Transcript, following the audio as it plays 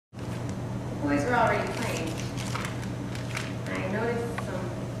boys were already playing. I noticed some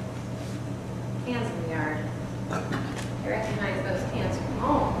cans in the yard. I recognized those cans from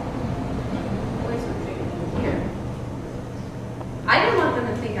home. The boys were drinking beer. I didn't want them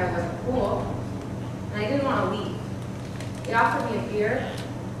to think I wasn't cool, and I didn't want to leave. They offered me a beer,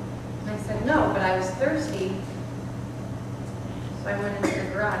 and I said no, but I was thirsty, so I went into the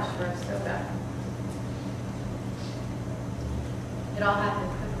garage for a soda. It all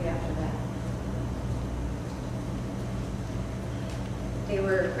happened quickly after that. They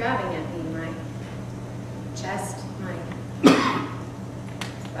were grabbing at me, my chest, my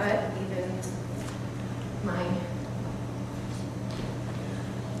butt, even my...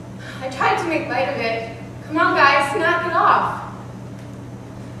 I tried to make light of it. Come on, guys, knock it off.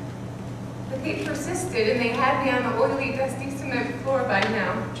 But they persisted, and they had me on the oily, dusty cement floor by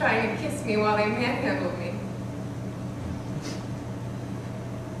now, trying to kiss me while they manhandled me.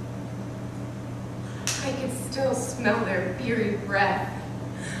 I can still smell their beery breath.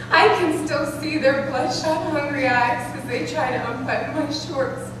 I can still see their bloodshot, hungry eyes as they try to unbutton my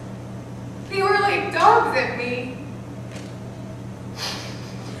shorts. They were like dogs at me.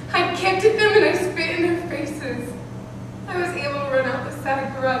 I kicked at them and I spit in their faces. I was able to run out the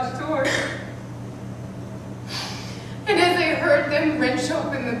side garage door. And as I heard them wrench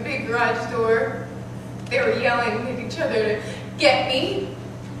open the big garage door, they were yelling at each other to get me.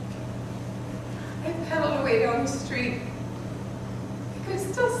 I pedaled away down the street. I could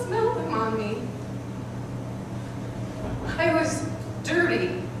still smell them on me. I was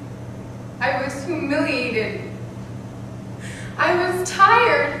dirty. I was humiliated. I was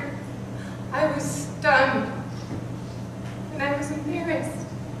tired. I was stunned. And I was embarrassed.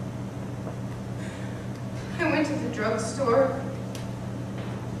 I went to the drugstore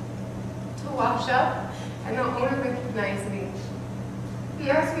to wash up, and the owner recognized me. He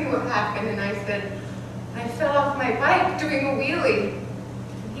asked me what happened, and I said, I fell off my bike doing a wheelie.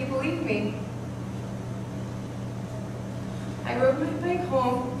 And he believed me. I rode my bike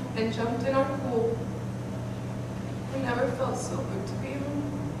home and jumped in our pool. I never felt so good to be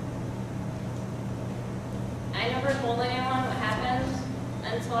home. I never told anyone what happened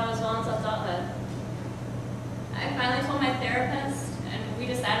until I was well into adulthood. I finally told my therapist, and we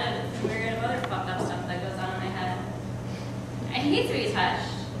decided it's weird of other fucked up stuff that goes on in my head. I hate to be touched.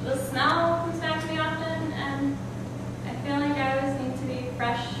 The smell comes back to me often, and I feel like I always need to be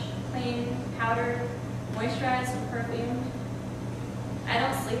fresh, clean, powdered, moisturized, and perfumed. I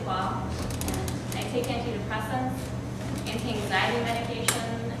don't sleep well. I take antidepressants, anti-anxiety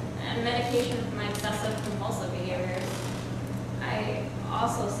medication, and medication for my obsessive compulsive behaviors. I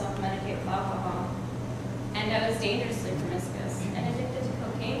also self-medicate with alcohol. And I was dangerously promiscuous and addicted to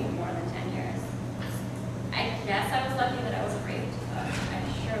cocaine for more than 10 years. I guess I was lucky that I wasn't raped, but I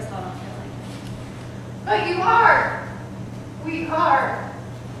sure as hell don't feel like it. But you are. We are.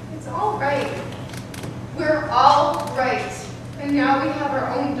 It's all right. We're all right. And now we have our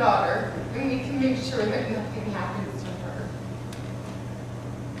own daughter, and we can make sure that nothing happens to her.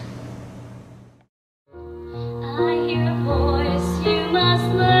 I hear a voice, you must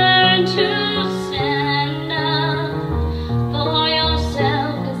learn to stand up for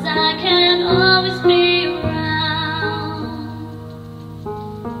yourself, 'cause I can't always be around.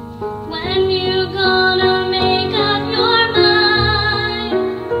 When you gonna make up your mind?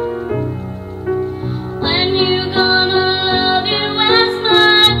 When you gonna love you as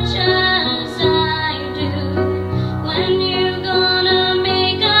much as I do? When you gonna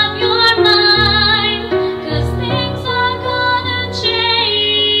make up your mind? 'Cause things are gonna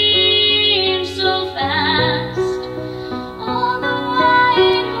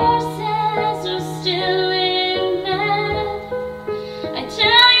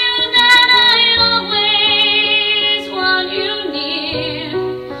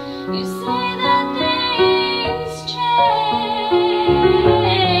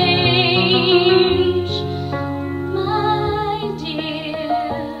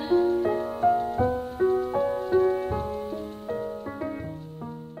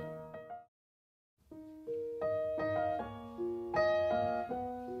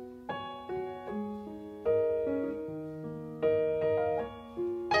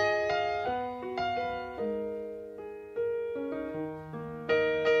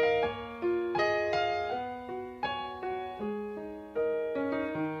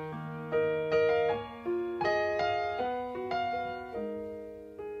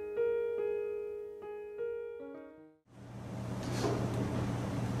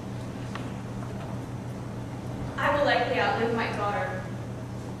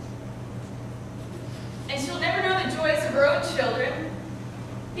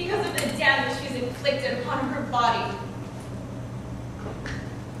inflicted upon her body.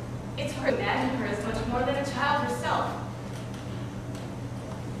 It's hard to imagine her as much more than a child herself.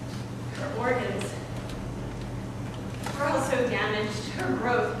 Her organs are also damaged. Her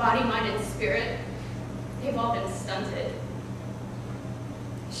growth, body, mind, and spirit, they've all been stunted.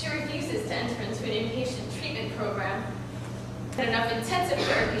 She refuses to enter into an inpatient treatment program. Not enough intensive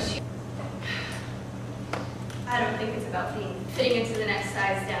therapy. I don't think it's about fitting into the next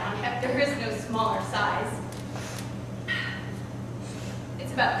size down. Heck, there is no smaller size.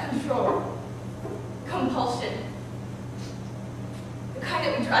 It's about control, compulsion. The kind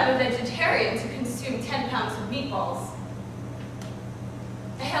that would drive a vegetarian to consume 10 pounds of meatballs.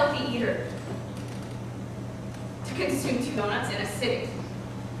 A healthy eater to consume 2 donuts in a sitting.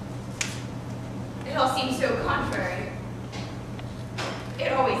 It all seems so contrary.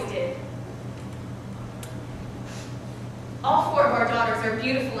 It always did. All 4 of our daughters are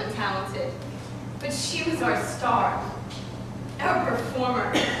beautiful and talented, but she was our star, our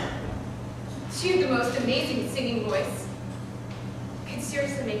performer. She had the most amazing singing voice. Could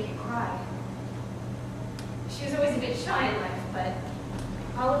seriously make you cry. She was always a bit shy in life, but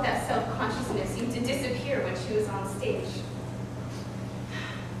all of that self-consciousness seemed to disappear when she was on stage.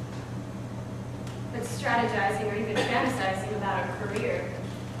 But strategizing or even fantasizing about her career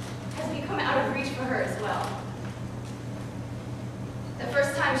has become out of reach for her as well. The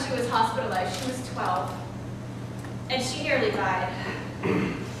first time she was hospitalized, she was 12, and she nearly died.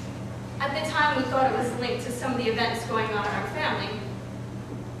 At the time, we thought it was linked to some of the events going on in our family.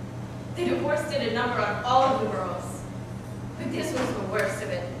 The divorce did a number on all of the girls, but this was the worst of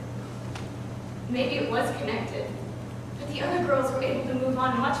it. Maybe it was connected, but the other girls were able to move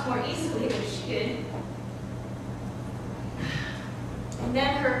on much more easily than she did. And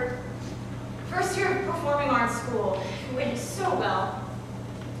then her first year of performing art school went so well.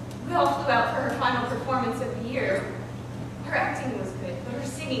 We all flew out for her final performance of the year. Her acting was good, but her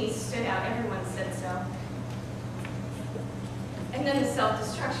singing stood out. Everyone said so. And then the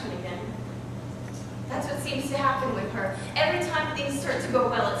self-destruction again. That's what seems to happen with her. Every time things start to go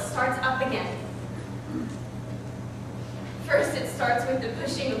well, it starts up again. First, it starts with the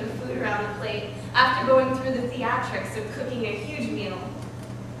pushing of the food around the plate, after going through the theatrics of cooking a huge meal.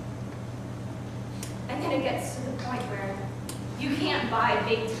 And then it gets to the point where you can't buy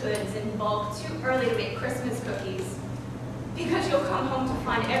baked goods in bulk too early to make Christmas cookies, because you'll come home to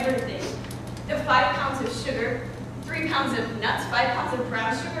find everything. The 5 pounds of sugar, 3 pounds of nuts, 5 pounds of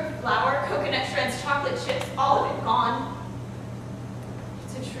brown sugar, flour, coconut shreds, chocolate chips, all of it gone.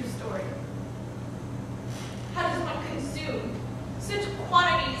 It's a true story. How does one consume such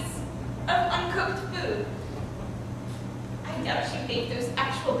quantities of uncooked food? I doubt she baked those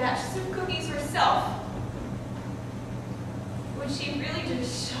actual batches of cookies herself. Would she really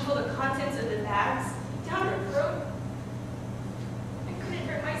just shovel the contents of the bags down her throat? I couldn't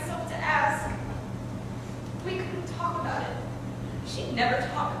bring myself to ask. We couldn't talk about it. She'd never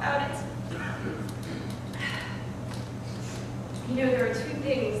talk about it. You know, there are 2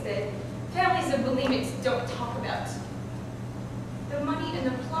 things that families of bulimics don't talk about. The money and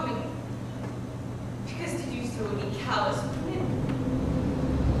the plumbing. Because to do so would be callous, wouldn't it?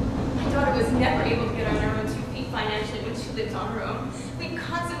 My daughter was never able to get on her own 2 feet financially when she lived on her own. We'd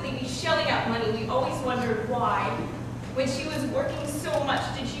constantly be shelling out money. We always wondered why. When she was working so much,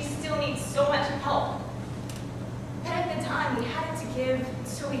 did she still need so much help? But at the time, we had it to give,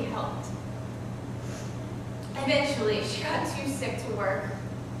 so we helped. Eventually, she got too sick to work,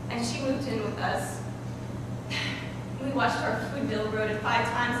 and she moved in with us. We watched our food bill grow to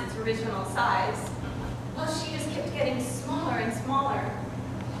 5 times its original size, while she just kept getting smaller and smaller.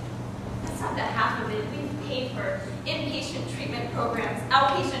 That's not the half of it. We've paid for inpatient treatment programs,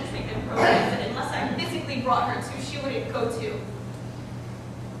 outpatient treatment programs, that unless I physically brought her to, she wouldn't go to.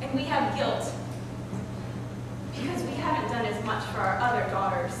 And we have guilt, because we haven't done as much for our other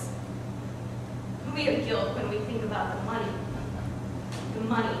daughters. We have guilt when we think about the money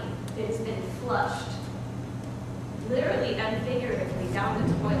that has been flushed, literally and figuratively, down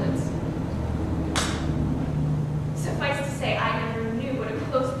the toilets. Suffice to say, I never knew what a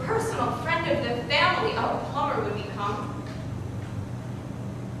close personal friend of the family our plumber would become.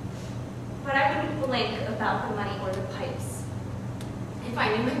 But I wouldn't blink about the money or the pipes. If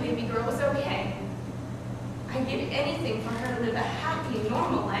I knew my baby girl was okay, I'd give anything for her to live a happy,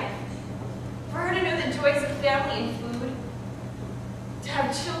 normal life. For her to know the joys of family and food. To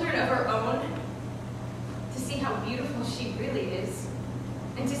have children of her own. To see how beautiful she really is.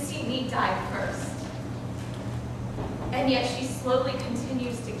 And to see me die first. And yet she slowly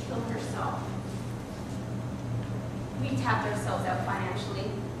continues to kill herself. We tapped ourselves out financially.